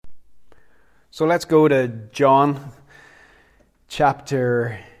So let's go to John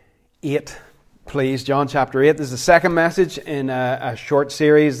chapter 8, please. John chapter 8. This is the second message in a short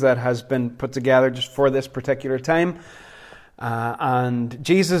series that has been put together just for this particular time. And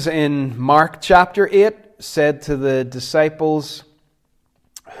Jesus in Mark chapter 8 said to the disciples,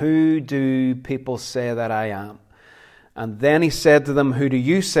 "Who do people say that I am?" And then he said to them, "Who do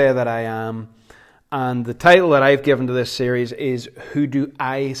you say that I am?" And the title that I've given to this series is, "Who do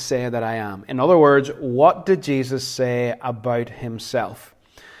I say that I am?" In other words, what did Jesus say about himself?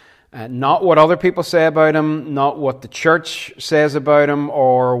 Not what other people say about him, not what the church says about him,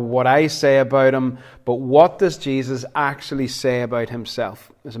 or what I say about him, but what does Jesus actually say about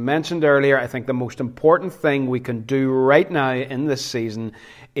himself? As I mentioned earlier, I think the most important thing we can do right now in this season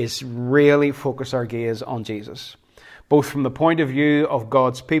is really focus our gaze on Jesus. Both from the point of view of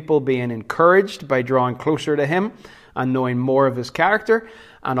God's people being encouraged by drawing closer to Him and knowing more of His character,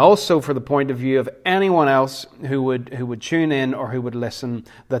 and also for the point of view of anyone else who would tune in or who would listen,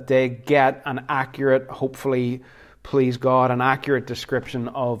 that they get an accurate, hopefully, please God, an accurate description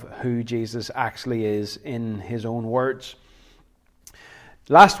of who Jesus actually is in His own words.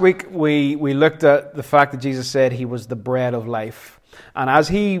 Last week we looked at the fact that Jesus said He was the bread of life. And as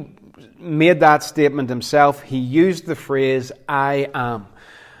He made that statement himself, he used the phrase, "I am."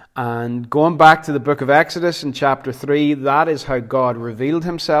 And going back to the book of Exodus in chapter 3, that is how God revealed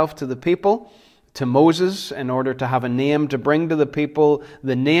himself to the people, to Moses, in order to have a name to bring to the people.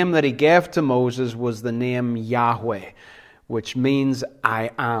 The name that he gave to Moses was the name Yahweh, which means I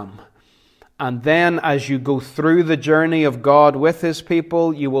am. And then as you go through the journey of God with his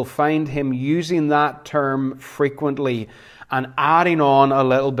people, you will find him using that term frequently and adding on a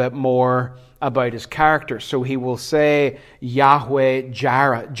little bit more about his character. So he will say Yahweh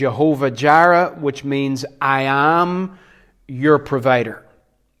Jireh, Jehovah Jireh, which means I am your provider.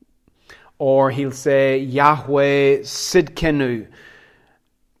 Or he'll say Yahweh Sidkenu,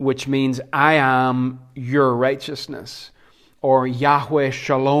 which means I am your righteousness. Or Yahweh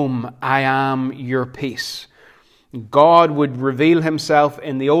Shalom, I am your peace. God would reveal himself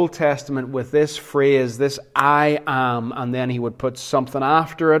in the Old Testament with this phrase, this I am, and then he would put something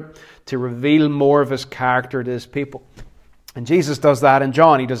after it to reveal more of his character to his people. And Jesus does that in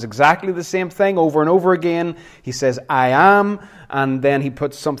John. He does exactly the same thing over and over again. He says, I am, and then he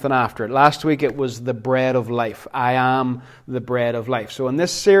puts something after it. Last week it was the bread of life. I am the bread of life. So in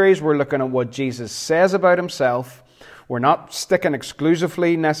this series we're looking at what Jesus says about himself. We're not sticking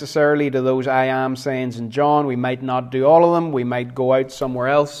exclusively necessarily to those I am sayings in John. We might not do all of them. We might go out somewhere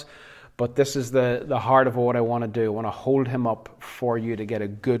else. But this is the heart of what I want to do. I want to hold him up for you to get a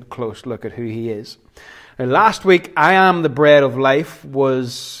good close look at who he is. Now, last week, I am the bread of life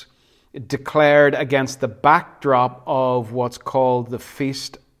was declared against the backdrop of what's called the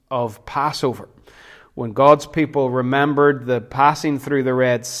Feast of Passover. When God's people remembered the passing through the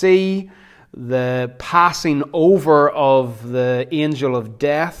Red Sea, the passing over of the angel of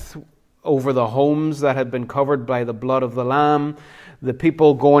death over the homes that had been covered by the blood of the Lamb, the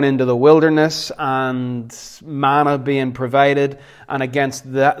people going into the wilderness and manna being provided, and against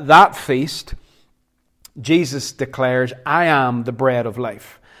that feast, Jesus declares, I am the bread of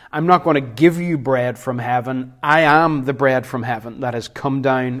life. I'm not going to give you bread from heaven. I am the bread from heaven that has come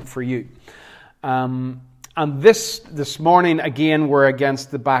down for you. And this morning, again, we're against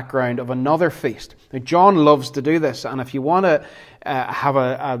the background of another feast. Now, John loves to do this, and if you want to have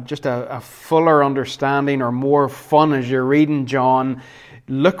a fuller understanding or more fun as you're reading John,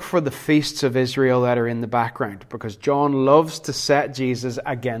 look for the feasts of Israel that are in the background, because John loves to set Jesus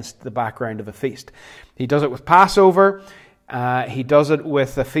against the background of a feast. He does it with Passover. He does it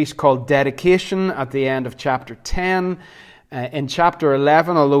with a feast called Dedication at the end of chapter 10. In chapter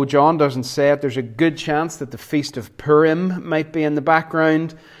 11, although John doesn't say it, there's a good chance that the Feast of Purim might be in the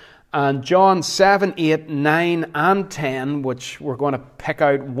background. And John 7, 8, 9, and 10, which we're going to pick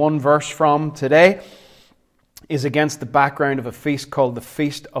out one verse from today, is against the background of a feast called the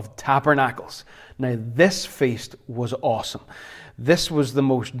Feast of Tabernacles. Now, this feast was awesome. This was the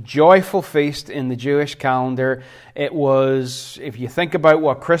most joyful feast in the Jewish calendar. It was, if you think about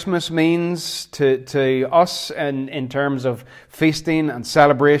what Christmas means to us in terms of feasting and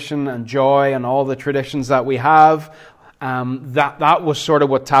celebration and joy and all the traditions that we have, that was sort of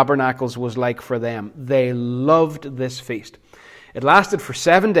what Tabernacles was like for them. They loved this feast. It lasted for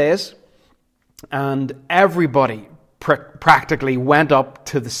 7 days, and everybody practically went up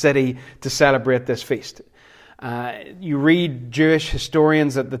to the city to celebrate this feast. You read Jewish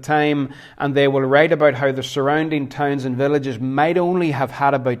historians at the time, and they will write about how the surrounding towns and villages might only have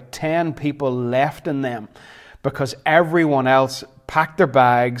had about 10 people left in them, because everyone else packed their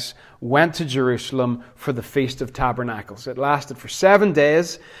bags, went to Jerusalem for the Feast of Tabernacles. It lasted for 7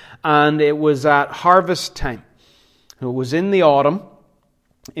 days, and it was at harvest time. It was in the autumn.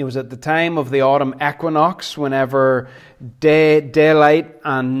 It was at the time of the autumn equinox, whenever daylight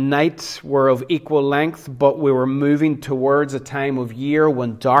and night were of equal length, but we were moving towards a time of year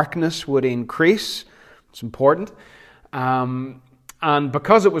when darkness would increase. It's important. And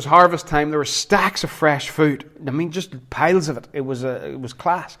because it was harvest time, there were stacks of fresh food. I mean, just piles of it. It was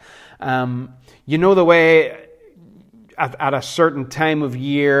class. You know the way at a certain time of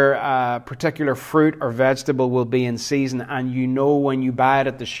year, a particular fruit or vegetable will be in season, and you know when you buy it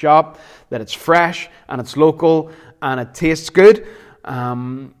at the shop that it's fresh and it's local and it tastes good.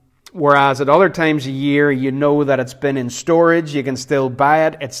 Whereas at other times of year, you know that it's been in storage, you can still buy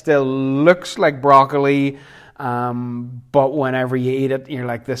it, it still looks like broccoli, but whenever you eat it, you're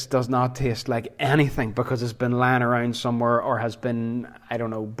like, this does not taste like anything because it's been lying around somewhere or has been,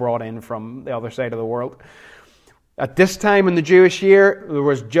 brought in from the other side of the world. At this time in the Jewish year, there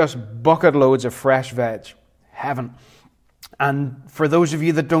was just bucket loads of fresh veg. Heaven. And for those of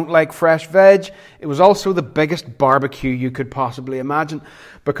you that don't like fresh veg, it was also the biggest barbecue you could possibly imagine,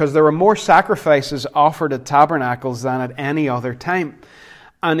 because there were more sacrifices offered at tabernacles than at any other time.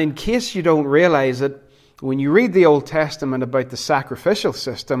 And in case you don't realize it, when you read the Old Testament about the sacrificial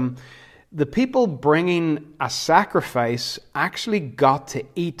system, the people bringing a sacrifice actually got to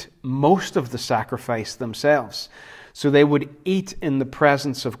eat most of the sacrifice themselves. So they would eat in the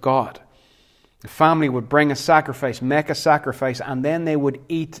presence of God. The family would bring a sacrifice, make a sacrifice, and then they would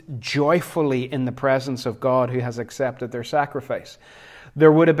eat joyfully in the presence of God who has accepted their sacrifice.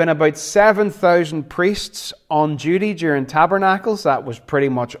 There would have been about 7,000 priests on duty during tabernacles. That was pretty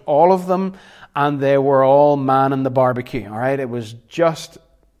much all of them. And they were all manning the barbecue. All right, it was just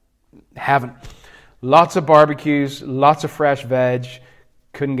heaven. Lots of barbecues, lots of fresh veg.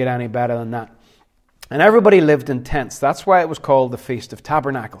 Couldn't get any better than that. And everybody lived in tents. That's why it was called the Feast of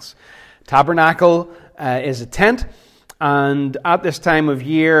Tabernacles. Tabernacle is a tent, and at this time of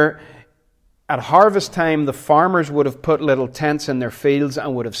year, at harvest time, the farmers would have put little tents in their fields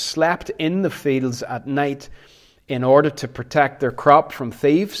and would have slept in the fields at night in order to protect their crop from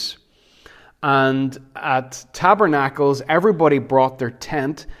thieves. And at tabernacles, everybody brought their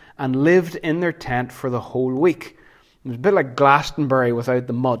tent and lived in their tent for the whole week. It was a bit like Glastonbury without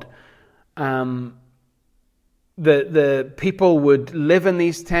the mud. The people would live in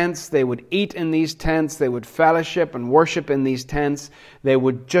these tents, they would eat in these tents, they would fellowship and worship in these tents. They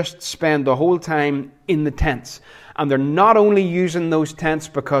would just spend the whole time in the tents. And they're not only using those tents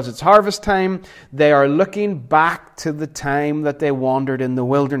because it's harvest time, they are looking back to the time that they wandered in the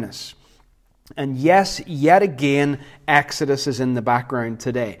wilderness. And yes, yet again, Exodus is in the background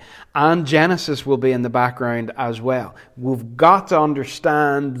today. And Genesis will be in the background as well. We've got to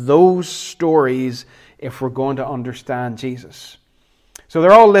understand those stories if we're going to understand Jesus. So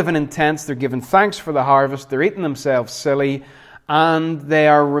they're all living in tents. They're giving thanks for the harvest. They're eating themselves silly. And they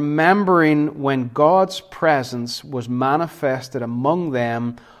are remembering when God's presence was manifested among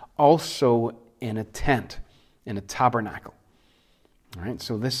them also in a tent, in a tabernacle. All right,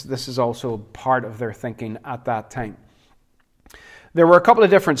 so this is also part of their thinking at that time. There were a couple of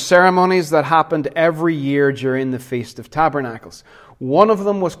different ceremonies that happened every year during the Feast of Tabernacles. One of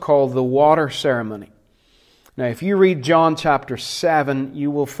them was called the water ceremony. Now, if you read John chapter 7, you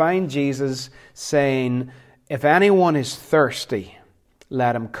will find Jesus saying, "If anyone is thirsty,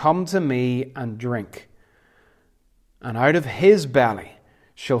 let him come to me and drink. And out of his belly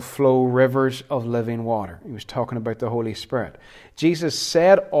shall flow rivers of living water." He was talking about the Holy Spirit. Jesus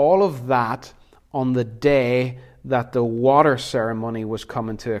said all of that on the day that the water ceremony was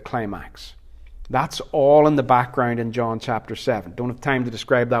coming to a climax. That's all in the background in John chapter 7. Don't have time to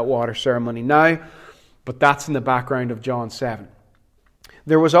describe that water ceremony now, but that's in the background of John 7.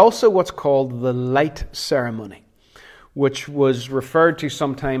 There was also what's called the light ceremony, which was referred to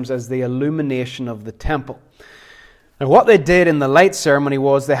sometimes as the illumination of the temple. Now, what they did in the light ceremony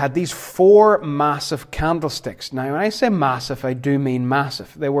was they had these 4 massive candlesticks. Now, when I say massive, I do mean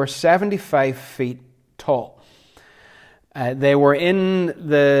massive. They were 75 feet tall. They were in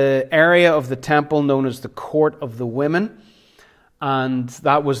the area of the temple known as the Court of the Women. And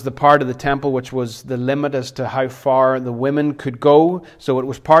that was the part of the temple which was the limit as to how far the women could go. So it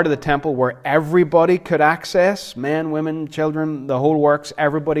was part of the temple where everybody could access, men, women, children, the whole works.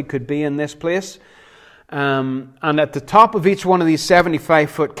 Everybody could be in this place. And at the top of each one of these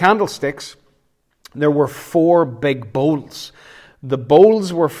 75-foot candlesticks, there were 4 big bowls. The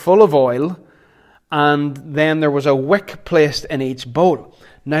bowls were full of oil, and then there was a wick placed in each bowl.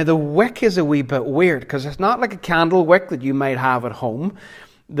 Now, the wick is a wee bit weird because it's not like a candle wick that you might have at home.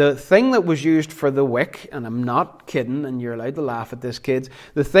 The thing that was used for the wick, and I'm not kidding, and you're allowed to laugh at this, kids,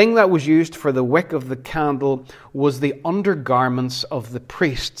 the thing that was used for the wick of the candle was the undergarments of the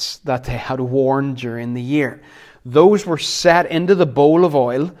priests that they had worn during the year. Those were set into the bowl of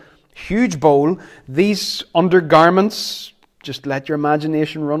oil, huge bowl. These undergarments, just let your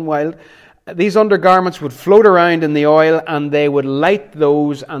imagination run wild, these undergarments would float around in the oil and they would light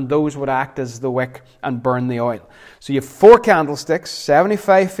those, and those would act as the wick and burn the oil. So you have 4 candlesticks,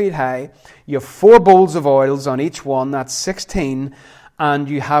 75 feet high. You have 4 bowls of oils on each one, that's 16, and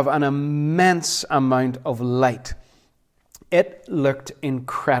you have an immense amount of light. It looked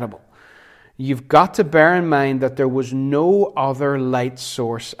incredible. You've got to bear in mind that there was no other light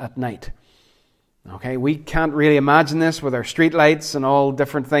source at night. Okay, we can't really imagine this with our street lights and all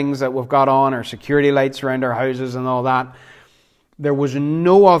different things that we've got on, our security lights around our houses and all that. There was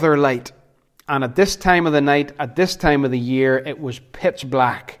no other light. And at this time of the night, at this time of the year, it was pitch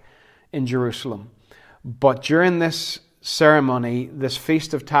black in Jerusalem. But during this ceremony, this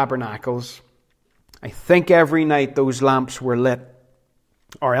Feast of Tabernacles, I think every night those lamps were lit,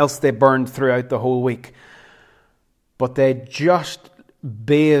 or else they burned throughout the whole week. But they just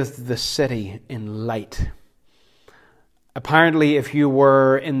bathed the city in light. Apparently, if you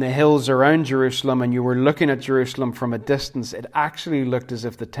were in the hills around Jerusalem and you were looking at Jerusalem from a distance, it actually looked as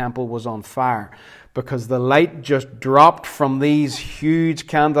if the temple was on fire, because the light just dropped from these huge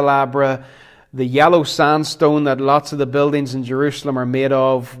candelabra. The yellow sandstone that lots of the buildings in Jerusalem are made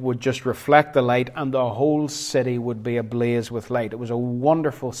of would just reflect the light, and the whole city would be ablaze with light. It was a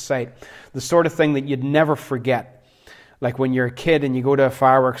wonderful sight, the sort of thing that you'd never forget. Like when you're a kid and you go to a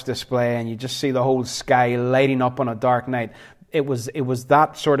fireworks display and you just see the whole sky lighting up on a dark night. It was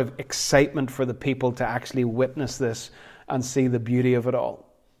that sort of excitement for the people to actually witness this and see the beauty of it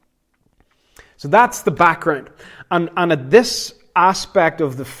all. So that's the background. And at this aspect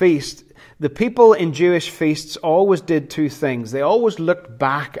of the feast, the people in Jewish feasts always did 2 things. They always looked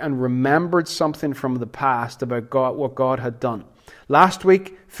back and remembered something from the past about God, what God had done. Last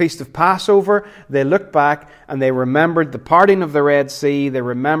week, Feast of Passover, they looked back and they remembered the parting of the Red Sea, they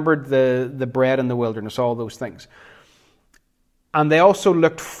remembered the bread in the wilderness, all those things. And they also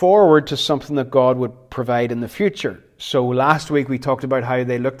looked forward to something that God would provide in the future. So last week we talked about how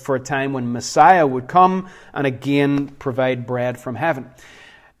they looked for a time when Messiah would come and again provide bread from heaven.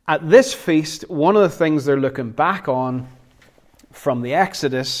 At this feast, one of the things they're looking back on from the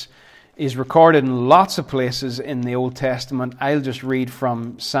Exodus is recorded in lots of places in the Old Testament. I'll just read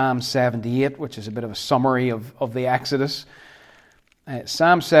from Psalm 78, which is a bit of a summary of the Exodus.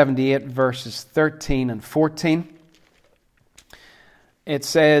 Psalm 78, verses 13 and 14. It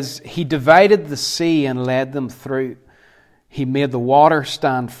says, "He divided the sea and led them through. He made the water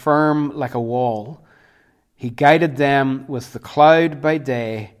stand firm like a wall. He guided them with the cloud by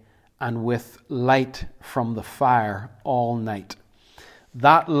day and with light from the fire all night."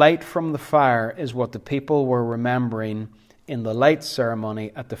 That light from the fire is what the people were remembering in the light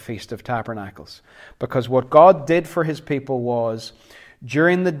ceremony at the Feast of Tabernacles. Because what God did for his people was,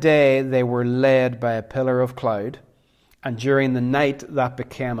 during the day they were led by a pillar of cloud, and during the night that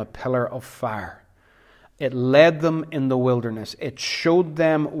became a pillar of fire. It led them in the wilderness. It showed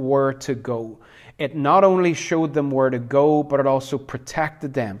them where to go. It not only showed them where to go, but it also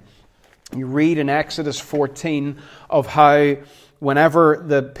protected them. You read in Exodus 14 of how whenever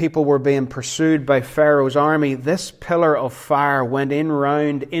the people were being pursued by Pharaoh's army, this pillar of fire went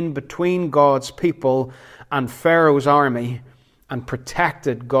in between God's people and Pharaoh's army and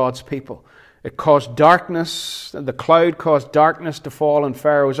protected God's people. It caused darkness, the cloud caused darkness to fall on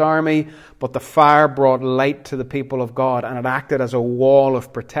Pharaoh's army, but the fire brought light to the people of God, and it acted as a wall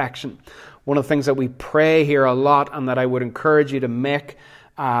of protection. One of the things that we pray here a lot, and that I would encourage you to make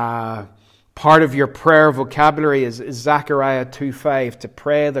part of your prayer vocabulary, is Zechariah 2:5, to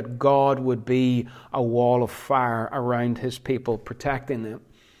pray that God would be a wall of fire around his people, protecting them.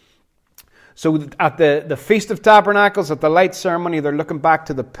 So at the Feast of Tabernacles, at the light ceremony, they're looking back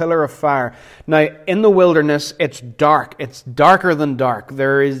to the pillar of fire. Now, in the wilderness, it's dark. It's darker than dark.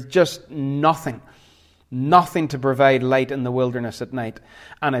 There is just nothing to provide light in the wilderness at night.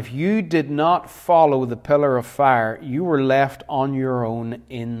 And if you did not follow the pillar of fire, you were left on your own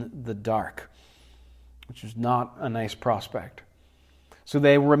in the dark, which is not a nice prospect. So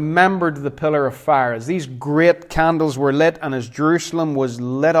they remembered the pillar of fire. As these great candles were lit and as Jerusalem was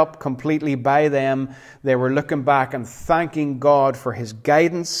lit up completely by them, they were looking back and thanking God for his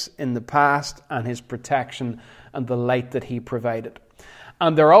guidance in the past and his protection and the light that he provided.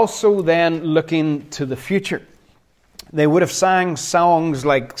 And they're also then looking to the future. They would have sang songs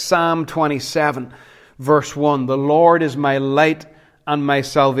like Psalm 27, verse 1, "The Lord is my light and my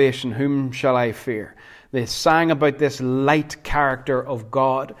salvation, whom shall I fear?" They sang about this light character of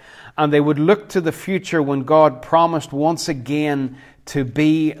God. And they would look to the future when God promised once again to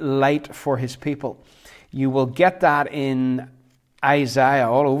be light for His people. You will get that in Isaiah,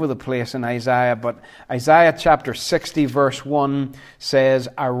 all over the place in Isaiah. But Isaiah chapter 60, verse 1 says,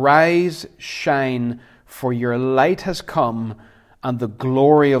 "Arise, shine, for your light has come, and the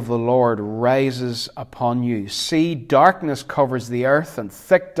glory of the Lord rises upon you. See, darkness covers the earth, and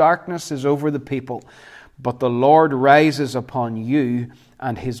thick darkness is over the people. But the Lord rises upon you,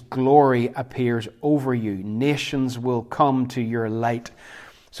 and His glory appears over you. Nations will come to your light."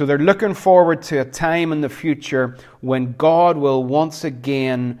 So they're looking forward to a time in the future when God will once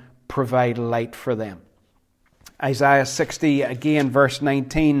again provide light for them. Isaiah 60, again, verse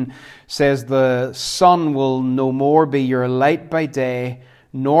 19 says, "The sun will no more be your light by day,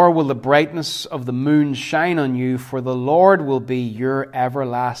 nor will the brightness of the moon shine on you, for the Lord will be your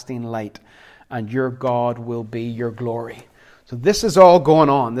everlasting light, and your God will be your glory." So this is all going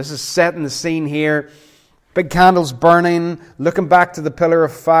on. This is setting the scene here. Big candles burning, looking back to the pillar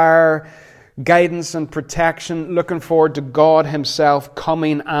of fire, guidance and protection, looking forward to God Himself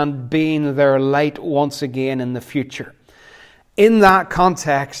coming and being their light once again in the future. In that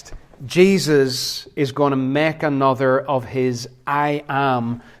context, Jesus is going to make another of His "I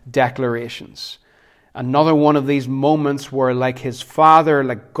am" declarations. Another one of these moments where, like His Father,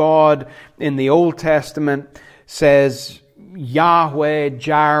 like God in the Old Testament says, "Yahweh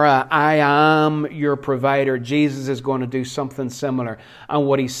Jireh, I am your provider." Jesus is going to do something similar. And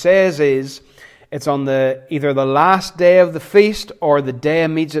what He says is, it's on either the last day of the feast or the day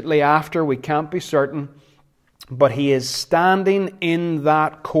immediately after, we can't be certain. But He is standing in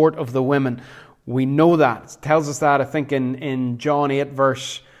that court of the women. We know that. It tells us that, I think, in John 8,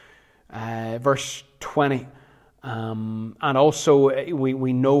 verse 20. And also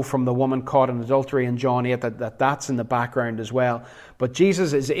we know from the woman caught in adultery in John 8 that's in the background as well. But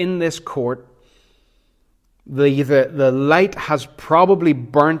Jesus is in this court. The light has probably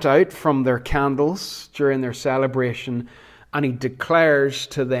burnt out from their candles during their celebration, and He declares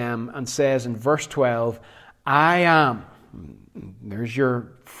to them and says in verse 12, "I am," there's your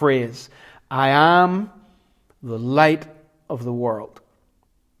phrase, "I am the light of the world.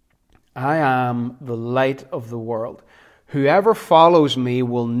 I am the light of the world. Whoever follows me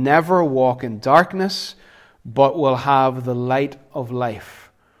will never walk in darkness, but will have the light of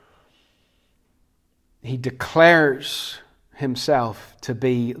life." He declares Himself to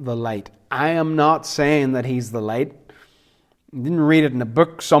be the light. I am not saying that He's the light. You didn't read it in a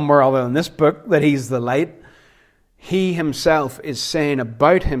book somewhere other than this book that He's the light. He Himself is saying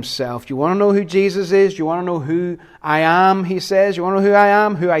about Himself. You want to know who Jesus is? You want to know who I am, He says? You want to know who I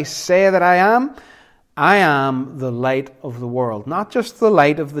am? Who I say that I am? I am the light of the world. Not just the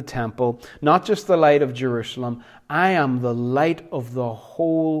light of the temple, not just the light of Jerusalem. I am the light of the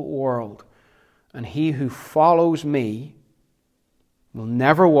whole world. And he who follows me will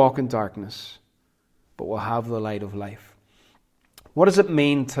never walk in darkness, but will have the light of life. What does it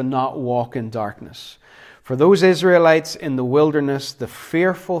mean to not walk in darkness? For those Israelites in the wilderness, the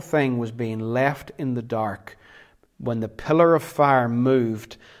fearful thing was being left in the dark when the pillar of fire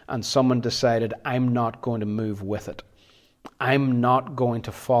moved and someone decided, "I'm not going to move with it. I'm not going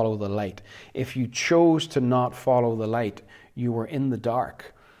to follow the light." If you chose to not follow the light, you were in the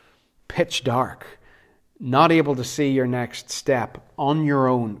dark, pitch dark, not able to see your next step, on your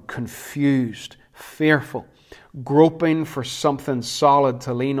own, confused, fearful, groping for something solid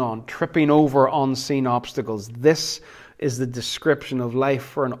to lean on, tripping over unseen obstacles. This is the description of life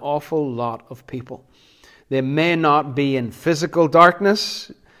for an awful lot of people. They may not be in physical darkness,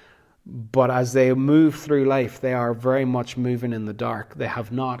 but as they move through life, they are very much moving in the dark. They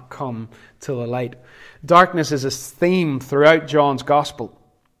have not come to the light. Darkness is a theme throughout John's Gospel.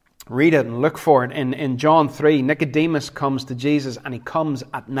 Read it and look for it. In John 3, Nicodemus comes to Jesus and he comes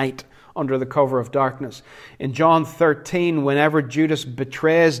at night under the cover of darkness. In John 13, whenever Judas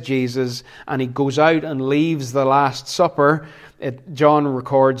betrays Jesus and he goes out and leaves the Last Supper, John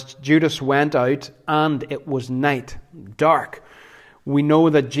records, Judas went out and it was night, dark. We know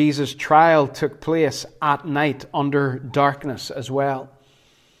that Jesus' trial took place at night under darkness as well.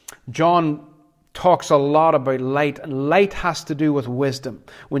 John talks a lot about light, and light has to do with wisdom.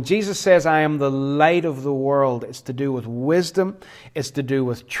 When Jesus says, "I am the light of the world," it's to do with wisdom, it's to do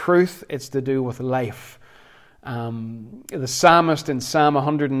with truth, it's to do with life. The psalmist in Psalm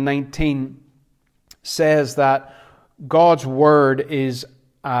 119 says that God's word is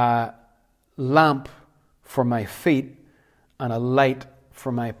a lamp for my feet and a light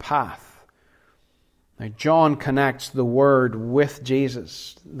for my path. Now, John connects the Word with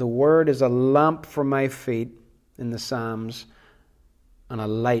Jesus. The Word is a lamp for my feet in the Psalms and a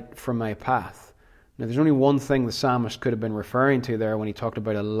light for my path. Now, there's only one thing the psalmist could have been referring to there when he talked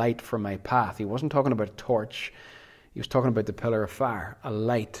about a light for my path. He wasn't talking about a torch. He was talking about the pillar of fire, a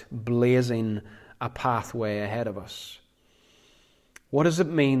light blazing a pathway ahead of us. What does it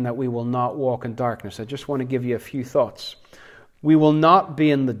mean that we will not walk in darkness? I just want to give you a few thoughts. We will not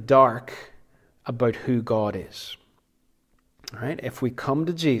be in the dark about who God is. All right? If we come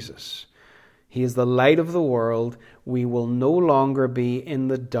to Jesus, He is the light of the world, we will no longer be in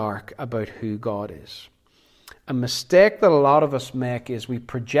the dark about who God is. A mistake that a lot of us make is we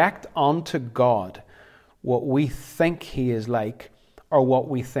project onto God what we think He is like or what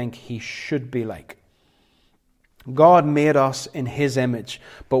we think He should be like. God made us in His image,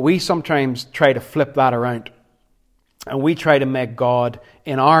 but we sometimes try to flip that around and we try to make God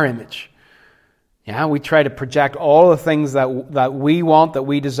in our image. Yeah, we try to project all the things that we want, that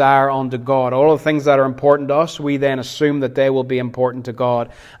we desire onto God. All the things that are important to us, we then assume that they will be important to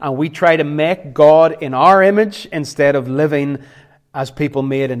God. And we try to make God in our image instead of living as people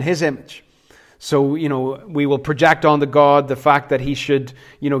made in His image. So, we will project onto God the fact that He should,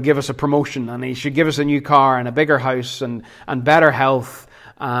 give us a promotion and He should give us a new car and a bigger house and better health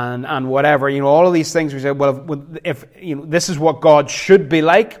and whatever. All of these things we say, well, if this is what God should be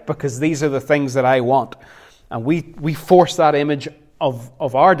like because these are the things that I want. And we force that image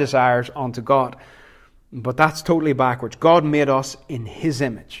of our desires onto God. But that's totally backwards. God made us in His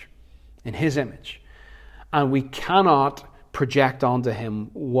image. In His image. And we cannot project onto Him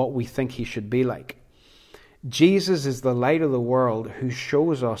what we think He should be like. Jesus is the light of the world who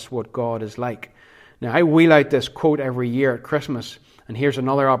shows us what God is like. Now, I wheel out this quote every year at Christmas, and here's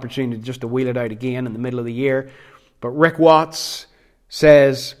another opportunity just to wheel it out again in the middle of the year. But Rick Watts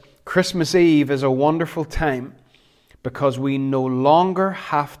says, Christmas Eve is a wonderful time because we no longer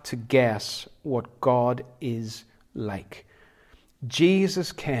have to guess what God is like.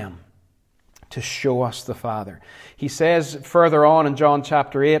 Jesus came to show us the Father. He says further on in John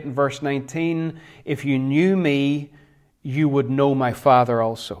chapter 8 and verse 19, if you knew me, you would know my Father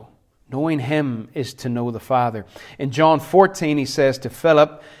also. Knowing Him is to know the Father. In John 14, He says to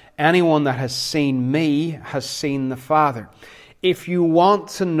Philip, anyone that has seen me has seen the Father. If you want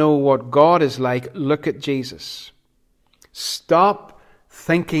to know what God is like, look at Jesus. Stop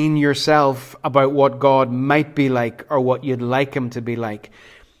thinking yourself about what God might be like or what you'd like Him to be like.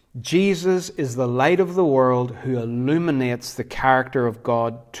 Jesus is the light of the world who illuminates the character of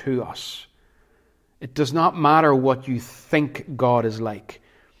God to us. It does not matter what you think God is like.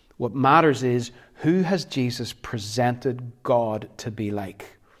 What matters is, who has Jesus presented God to be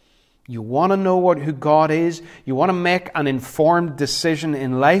like? You want to know who God is? You want to make an informed decision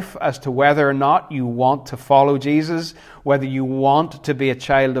in life as to whether or not you want to follow Jesus, whether you want to be a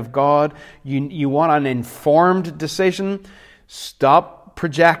child of God? You want an informed decision? Stop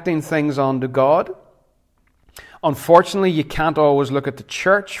projecting things onto God. Unfortunately, you can't always look at the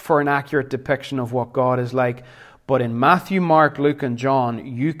church for an accurate depiction of what God is like. But in Matthew, Mark, Luke, and John,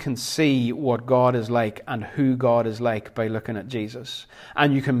 you can see what God is like and who God is like by looking at Jesus.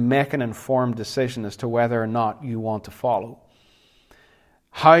 And you can make an informed decision as to whether or not you want to follow.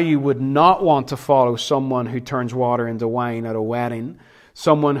 How you would not want to follow someone who turns water into wine at a wedding,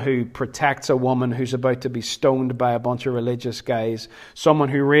 someone who protects a woman who's about to be stoned by a bunch of religious guys, someone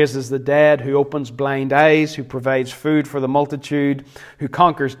who raises the dead, who opens blind eyes, who provides food for the multitude, who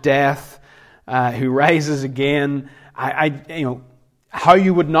conquers death, who rises again. How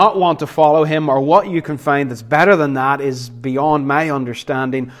you would not want to follow Him or what you can find that's better than that is beyond my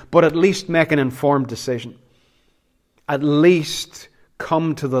understanding, but at least make an informed decision. At least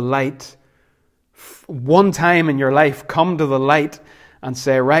come to the light. One time in your life, come to the light and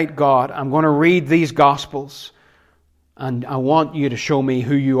say, right, God, I'm going to read these Gospels and I want you to show me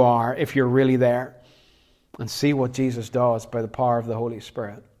who you are if you're really there, and see what Jesus does by the power of the Holy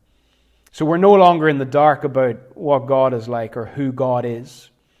Spirit. So we're no longer in the dark about what God is like or who God is.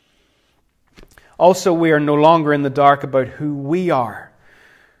 Also, we are no longer in the dark about who we are,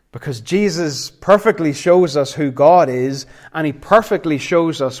 because Jesus perfectly shows us who God is, and He perfectly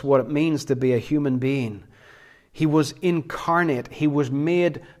shows us what it means to be a human being. He was incarnate. He was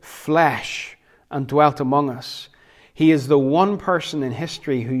made flesh and dwelt among us. He is the one person in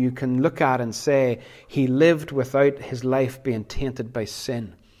history who you can look at and say He lived without His life being tainted by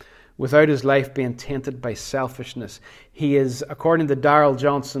sin, without His life being tainted by selfishness. He is, according to Darrell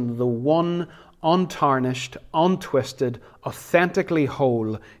Johnson, the one untarnished, untwisted, authentically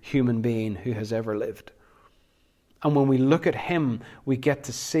whole human being who has ever lived. And when we look at him, we get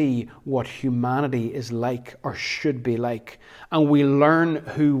to see what humanity is like or should be like. And we learn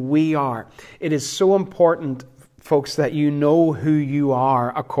who we are. It is so important, folks, that you know who you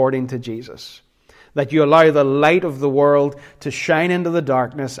are according to Jesus. That you allow the light of the world to shine into the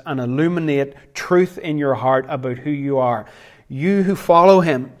darkness and illuminate truth in your heart about who you are. You who follow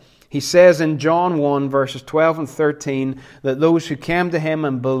him. He says in John 1, verses 12 and 13, that those who came to him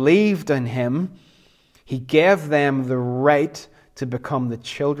and believed in him, he gave them the right to become the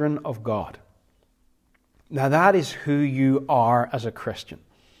children of God. Now that is who you are as a Christian.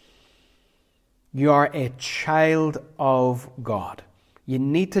 You are a child of God. You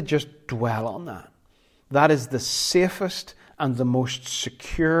need to just dwell on that. That is the safest and the most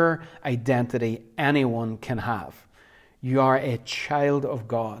secure identity anyone can have. You are a child of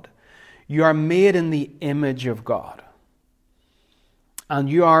God. You are made in the image of God. And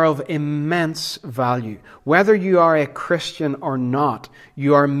you are of immense value. Whether you are a Christian or not,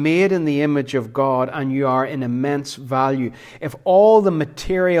 you are made in the image of God and you are in immense value. If all the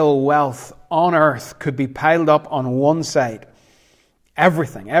material wealth on earth could be piled up on one side,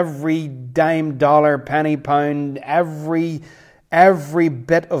 everything, every dime, dollar, penny, pound, every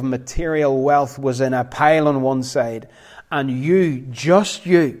bit of material wealth was in a pile on one side, and just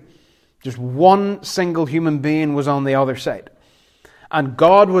one single human being was on the other side. And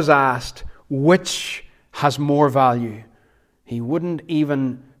God was asked, which has more value? He wouldn't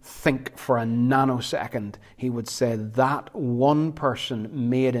even think for a nanosecond. He would say, that one person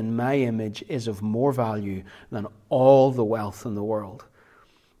made in my image is of more value than all the wealth in the world.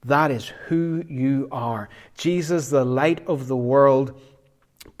 That is who you are. Jesus, the light of the world,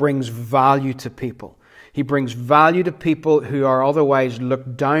 brings value to people. He brings value to people who are otherwise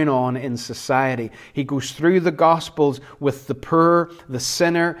looked down on in society. He goes through the Gospels with the poor, the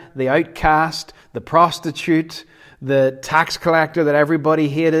sinner, the outcast, the prostitute, the tax collector that everybody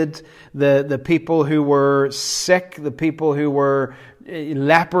hated, the people who were sick, the people who were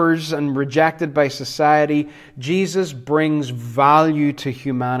lepers and rejected by society. Jesus brings value to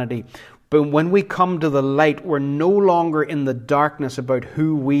humanity. But when we come to the light, we're no longer in the darkness about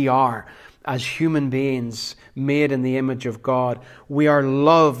who we are. As human beings made in the image of God, we are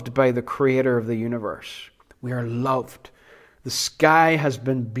loved by the Creator of the universe. We are loved. The sky has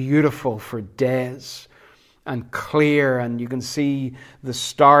been beautiful for days and clear, and you can see the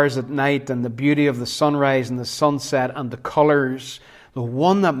stars at night and the beauty of the sunrise and the sunset and the colors. The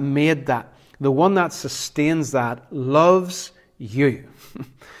one that made that, the one that sustains that, loves you.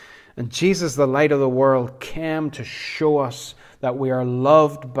 And Jesus, the light of the world, came to show us that we are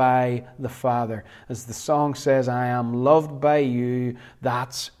loved by the Father. As the song says, I am loved by you.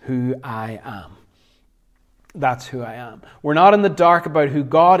 That's who I am. That's who I am. We're not in the dark about who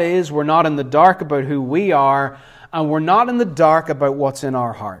God is. We're not in the dark about who we are. And we're not in the dark about what's in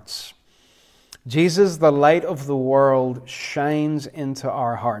our hearts. Jesus, the light of the world, shines into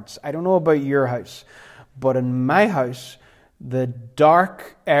our hearts. I don't know about your house, but in my house, the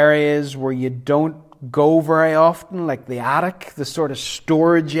dark areas where you don't go very often, like the attic, the sort of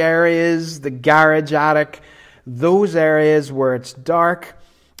storage areas, the garage attic, those areas where it's dark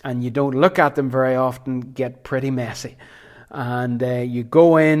and you don't look at them very often get pretty messy. And you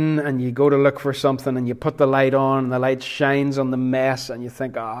go in and you go to look for something and you put the light on and the light shines on the mess and you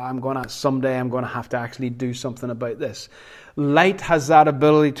think, someday I'm going to have to actually do something about this. Light has that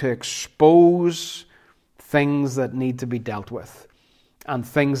ability to expose things that need to be dealt with. And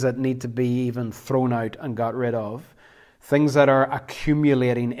things that need to be even thrown out and got rid of. Things that are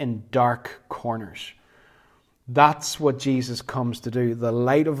accumulating in dark corners. That's what Jesus comes to do. The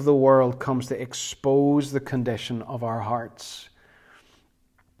light of the world comes to expose the condition of our hearts.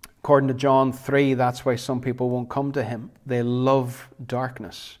 According to John 3, that's why some people won't come to him. They love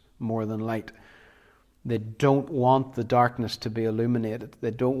darkness more than light. They don't want the darkness to be illuminated.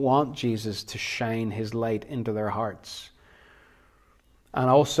 They don't want Jesus to shine his light into their hearts. And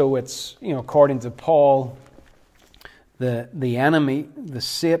also it's, according to Paul, the enemy, the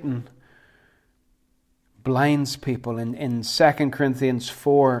Satan, blinds people. In 2 Corinthians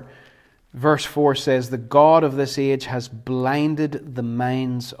 4, verse 4 says, the God of this age has blinded the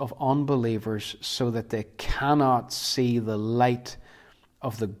minds of unbelievers so that they cannot see the light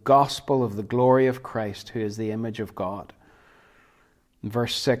of the gospel of the glory of Christ, who is the image of God.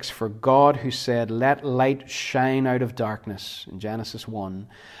 Verse 6, for God who said, let light shine out of darkness, in Genesis 1,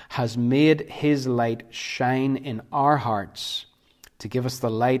 has made his light shine in our hearts to give us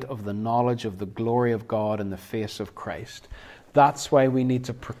the light of the knowledge of the glory of God in the face of Christ. That's why we need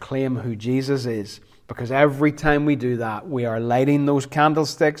to proclaim who Jesus is, because every time we do that, we are lighting those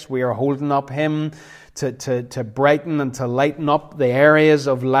candlesticks, we are holding up him to brighten and to lighten up the areas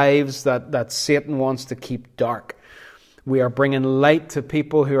of lives that Satan wants to keep dark. We are bringing light to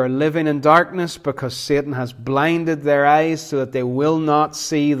people who are living in darkness because Satan has blinded their eyes so that they will not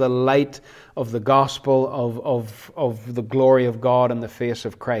see the light of the gospel of the glory of God in the face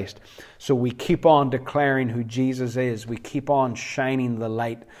of Christ. So we keep on declaring who Jesus is. We keep on shining the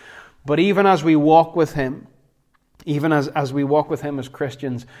light. But even as we walk with Him, even as we walk with Him as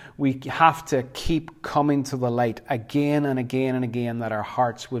Christians, we have to keep coming to the light again and again and again, that our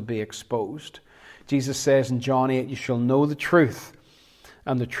hearts would be exposed. Jesus says in John 8, you shall know the truth,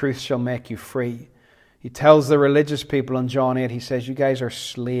 and the truth shall make you free. He tells the religious people in John 8, He says, you guys are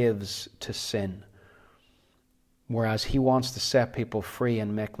slaves to sin. Whereas He wants to set people free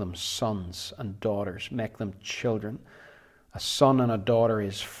and make them sons and daughters, make them children. A son and a daughter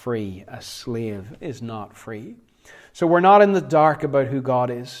is free. A slave is not free. So we're not in the dark about who God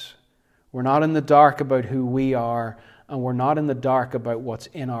is. We're not in the dark about who we are. And we're not in the dark about what's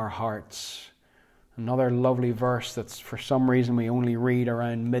in our hearts. Another lovely verse that's for some reason we only read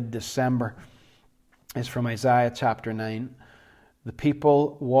around mid-December is from Isaiah chapter 9. The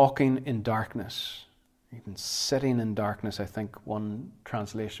people walking in darkness, even sitting in darkness, I think one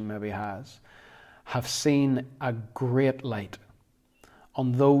translation maybe have seen a great light.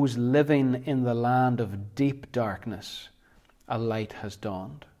 On those living in the land of deep darkness, a light has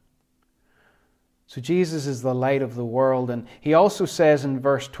dawned. So Jesus is the light of the world. And He also says in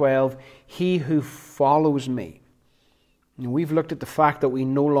verse 12, he who follows me. And we've looked at the fact that we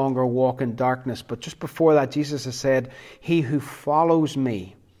no longer walk in darkness. But just before that, Jesus has said, he who follows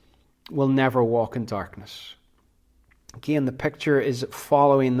me will never walk in darkness. Again, the picture is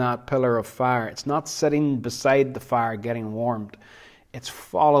following that pillar of fire. It's not sitting beside the fire getting warmed. It's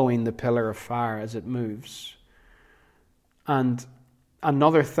following the pillar of fire as it moves. And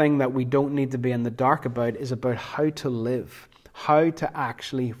another thing that we don't need to be in the dark about is about how to live, how to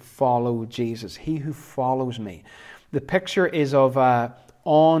actually follow Jesus. He who follows me. The picture is of an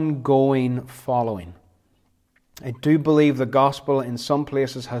ongoing following. I do believe the gospel in some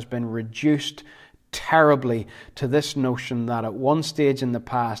places has been reduced terribly to this notion that at one stage in the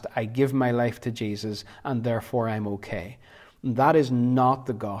past I give my life to Jesus and therefore I'm okay. That is not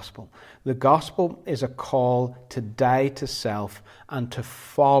the gospel. The gospel is a call to die to self and to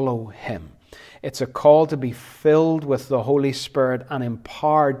follow Him. It's a call to be filled with the Holy Spirit and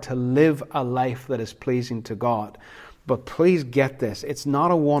empowered to live a life that is pleasing to God. But please get this, it's not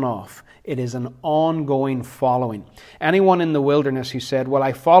a one-off. It is an ongoing following. Anyone in the wilderness who said, well,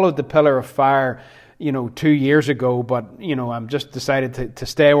 I followed the pillar of fire 2 years ago, but I'm just decided to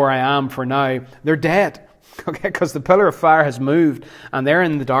stay where I am for now, they're dead. Okay, because the pillar of fire has moved and they're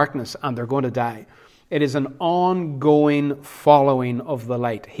in the darkness and they're going to die. It is an ongoing following of the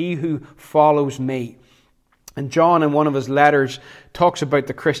light. He who follows me. And John in one of his letters talks about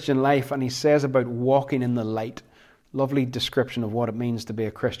the Christian life, and he says about walking in the light. Lovely description of what it means to be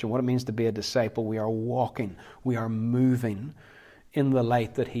a Christian, what it means to be a disciple. We are walking, we are moving in the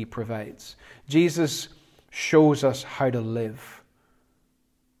light that He provides. Jesus shows us how to live.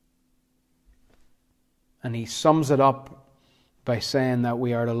 And He sums it up by saying that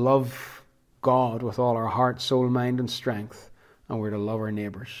we are to love God with all our heart, soul, mind, and strength, and we're to love our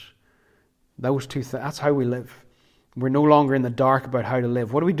neighbours. Those two things, that's how we live. We're no longer in the dark about how to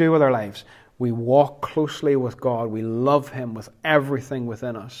live. What do we do with our lives? We walk closely with God. We love Him with everything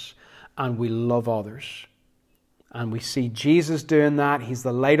within us, and we love others. And we see Jesus doing that. He's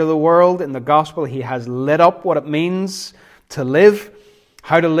the light of the world. In the gospel, He has lit up what it means to live,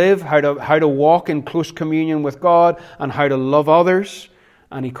 how to walk in close communion with God, and how to love others.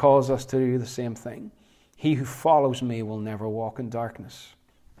 And He calls us to do the same thing. He who follows me will never walk in darkness,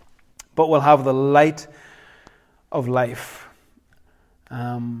 but will have the light of life.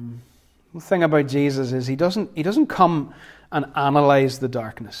 The thing about Jesus is He doesn't come and analyze the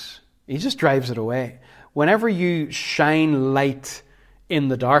darkness. He just drives it away. Whenever you shine light in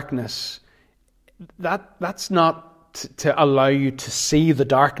the darkness, that's not to allow you to see the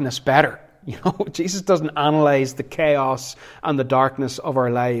darkness better. Jesus doesn't analyze the chaos and the darkness of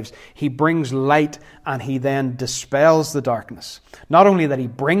our lives. He brings light and He then dispels the darkness. Not only that He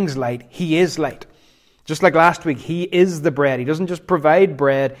brings light, He is light. Just like last week, He is the bread. He doesn't just provide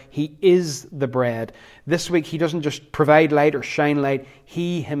bread, He is the bread. This week, He doesn't just provide light or shine light.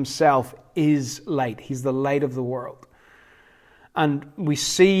 He Himself is light. He's the light of the world. And we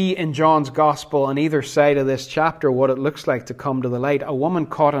see in John's Gospel on either side of this chapter what it looks like to come to the light. A woman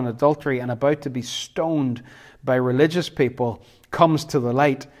caught in adultery and about to be stoned by religious people comes to the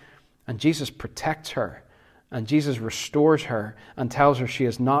light, and Jesus protects her And Jesus restores her and tells her she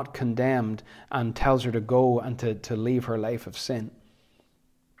is not condemned and tells her to go and to leave her life of sin.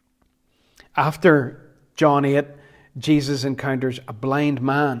 After John 8, Jesus encounters a blind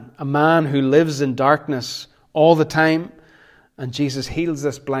man, a man who lives in darkness all the time. And Jesus heals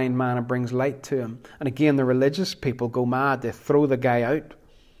this blind man and brings light to him. And again, the religious people go mad. They throw the guy out.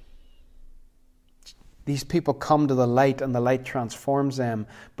 These people come to the light and the light transforms them.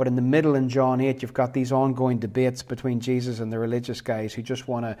 But in the middle in John 8, you've got these ongoing debates between Jesus and the religious guys who just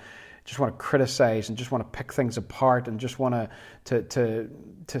want to criticize and just want to pick things apart and just want to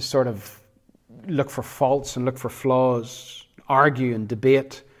sort of look for faults and look for flaws, argue and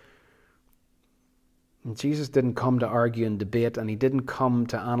debate. And Jesus didn't come to argue and debate, and he didn't come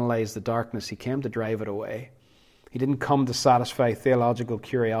to analyze the darkness. He came to drive it away. He didn't come to satisfy theological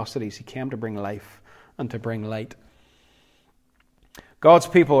curiosities. He came to bring life and to bring light. God's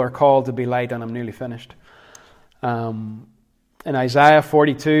people are called to be light, and I'm nearly finished. In Isaiah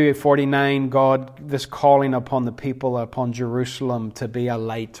 42:49, God, this calling upon the people, upon Jerusalem to be a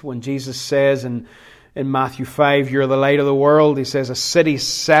light. When Jesus says in Matthew 5, you're the light of the world, he says a city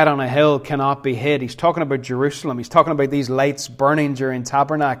set on a hill cannot be hid. He's talking about Jerusalem. He's talking about these lights burning during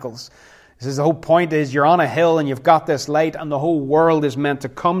tabernacles. He says the whole point is you're on a hill and you've got this light and the whole world is meant to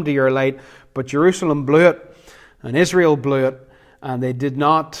come to your light. But Jerusalem blew it and Israel blew it, and they did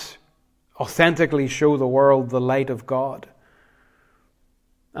not authentically show the world the light of God.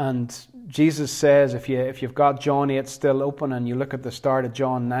 And Jesus says, if you've got John 8 still open and you look at the start of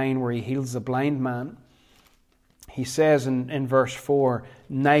John 9 where he heals the blind man, he says in verse 4,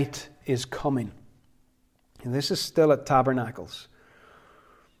 night is coming. And this is still at Tabernacles.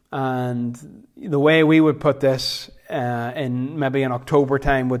 And the way we would put this in maybe in October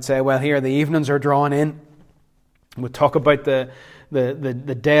time would say, well, here the evenings are drawing in. We'll talk about the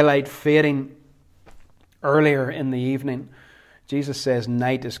daylight fading earlier in the evening. Jesus says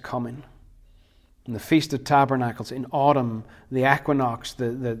night is coming. In the Feast of Tabernacles, in autumn, the equinox,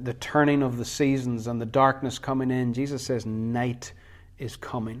 the turning of the seasons and the darkness coming in, Jesus says night is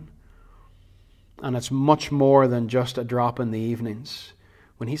coming. And it's much more than just a drop in the evenings.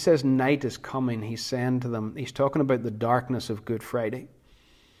 When he says night is coming, he's saying to them, he's talking about the darkness of Good Friday.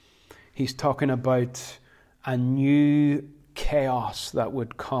 He's talking about a new chaos that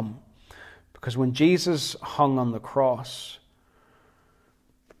would come. Because when Jesus hung on the cross,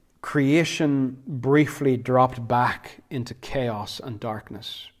 creation briefly dropped back into chaos and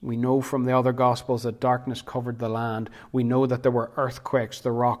darkness. We know from the other Gospels that darkness covered the land. We know that there were earthquakes,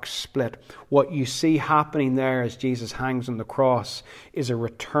 the rocks split. What you see happening there as Jesus hangs on the cross is a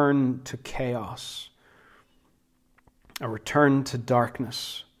return to chaos, a return to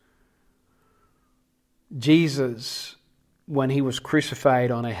darkness. Jesus, when he was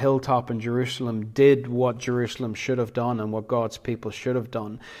crucified on a hilltop in Jerusalem, did what Jerusalem should have done and what God's people should have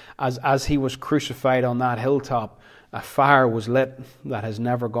done. As he was crucified on that hilltop, a fire was lit that has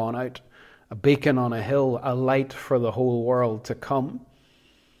never gone out. A beacon on a hill, a light for the whole world to come.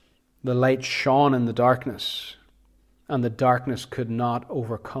 The light shone in the darkness, and the darkness could not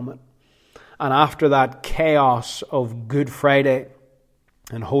overcome it. And after that chaos of Good Friday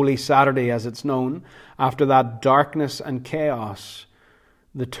and Holy Saturday, as it's known, after that darkness and chaos,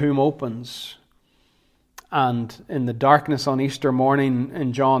 the tomb opens. And in the darkness on Easter morning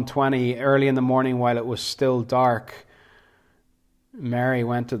in John 20, early in the morning while it was still dark, Mary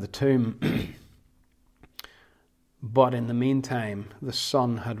went to the tomb. But in the meantime, the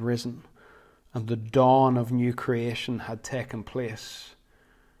sun had risen and the dawn of new creation had taken place.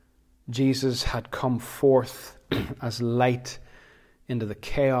 Jesus had come forth as light into the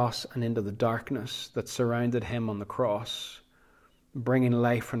chaos and into the darkness that surrounded him on the cross, bringing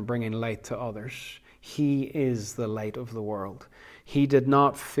life and bringing light to others. He is the light of the world. He did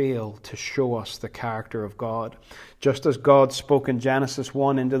not fail to show us the character of God. Just as God spoke in Genesis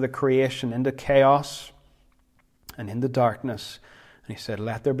 1 into the creation, into chaos and into darkness, and he said,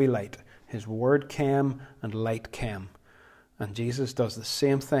 let there be light. His word came and light came. And Jesus does the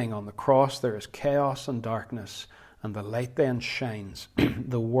same thing on the cross. There is chaos and darkness, and the light then shines.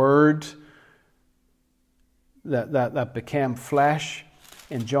 The Word that became flesh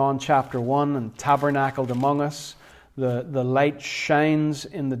in John chapter 1 and tabernacled among us, the light shines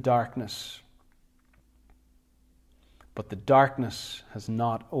in the darkness. But the darkness has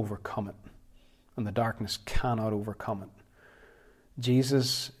not overcome it, and the darkness cannot overcome it.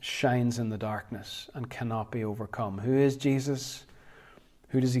 Jesus shines in the darkness and cannot be overcome. Who is Jesus?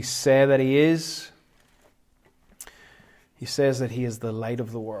 Who does he say that he is? He says that he is the light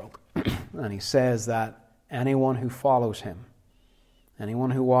of the world. And he says that anyone who follows him,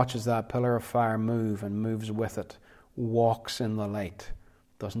 Anyone who watches that pillar of fire move and moves with it, walks in the light,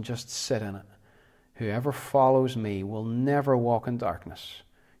 doesn't just sit in it. Whoever follows me will never walk in darkness.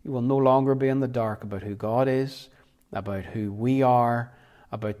 You will no longer be in the dark about who God is, about who we are,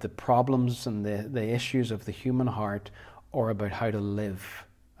 about the problems and the issues of the human heart, or about how to live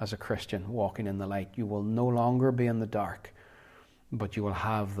as a Christian walking in the light. You will no longer be in the dark, but you will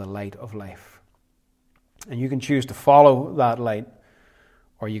have the light of life. And you can choose to follow that light,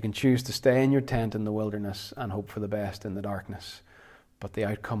 or you can choose to stay in your tent in the wilderness and hope for the best in the darkness. But the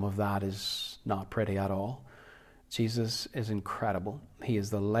outcome of that is not pretty at all. Jesus is incredible. He is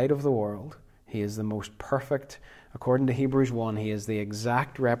the light of the world. He is the most perfect. According to Hebrews 1, he is the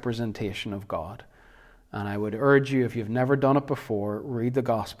exact representation of God. And I would urge you, if you've never done it before, read the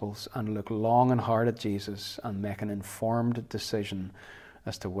Gospels and look long and hard at Jesus and make an informed decision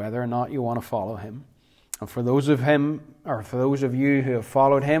as to whether or not you want to follow him. And for those of you who have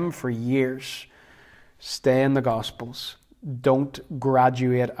followed him for years, stay in the Gospels. Don't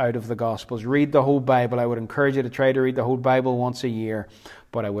graduate out of the Gospels. Read the whole Bible. I would encourage you to try to read the whole Bible once a year,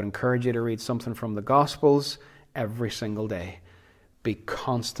 but I would encourage you to read something from the Gospels every single day. Be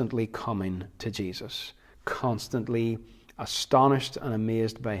constantly coming to Jesus, constantly astonished and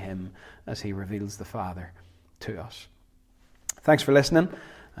amazed by him as he reveals the Father to us. Thanks for listening.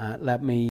 Let me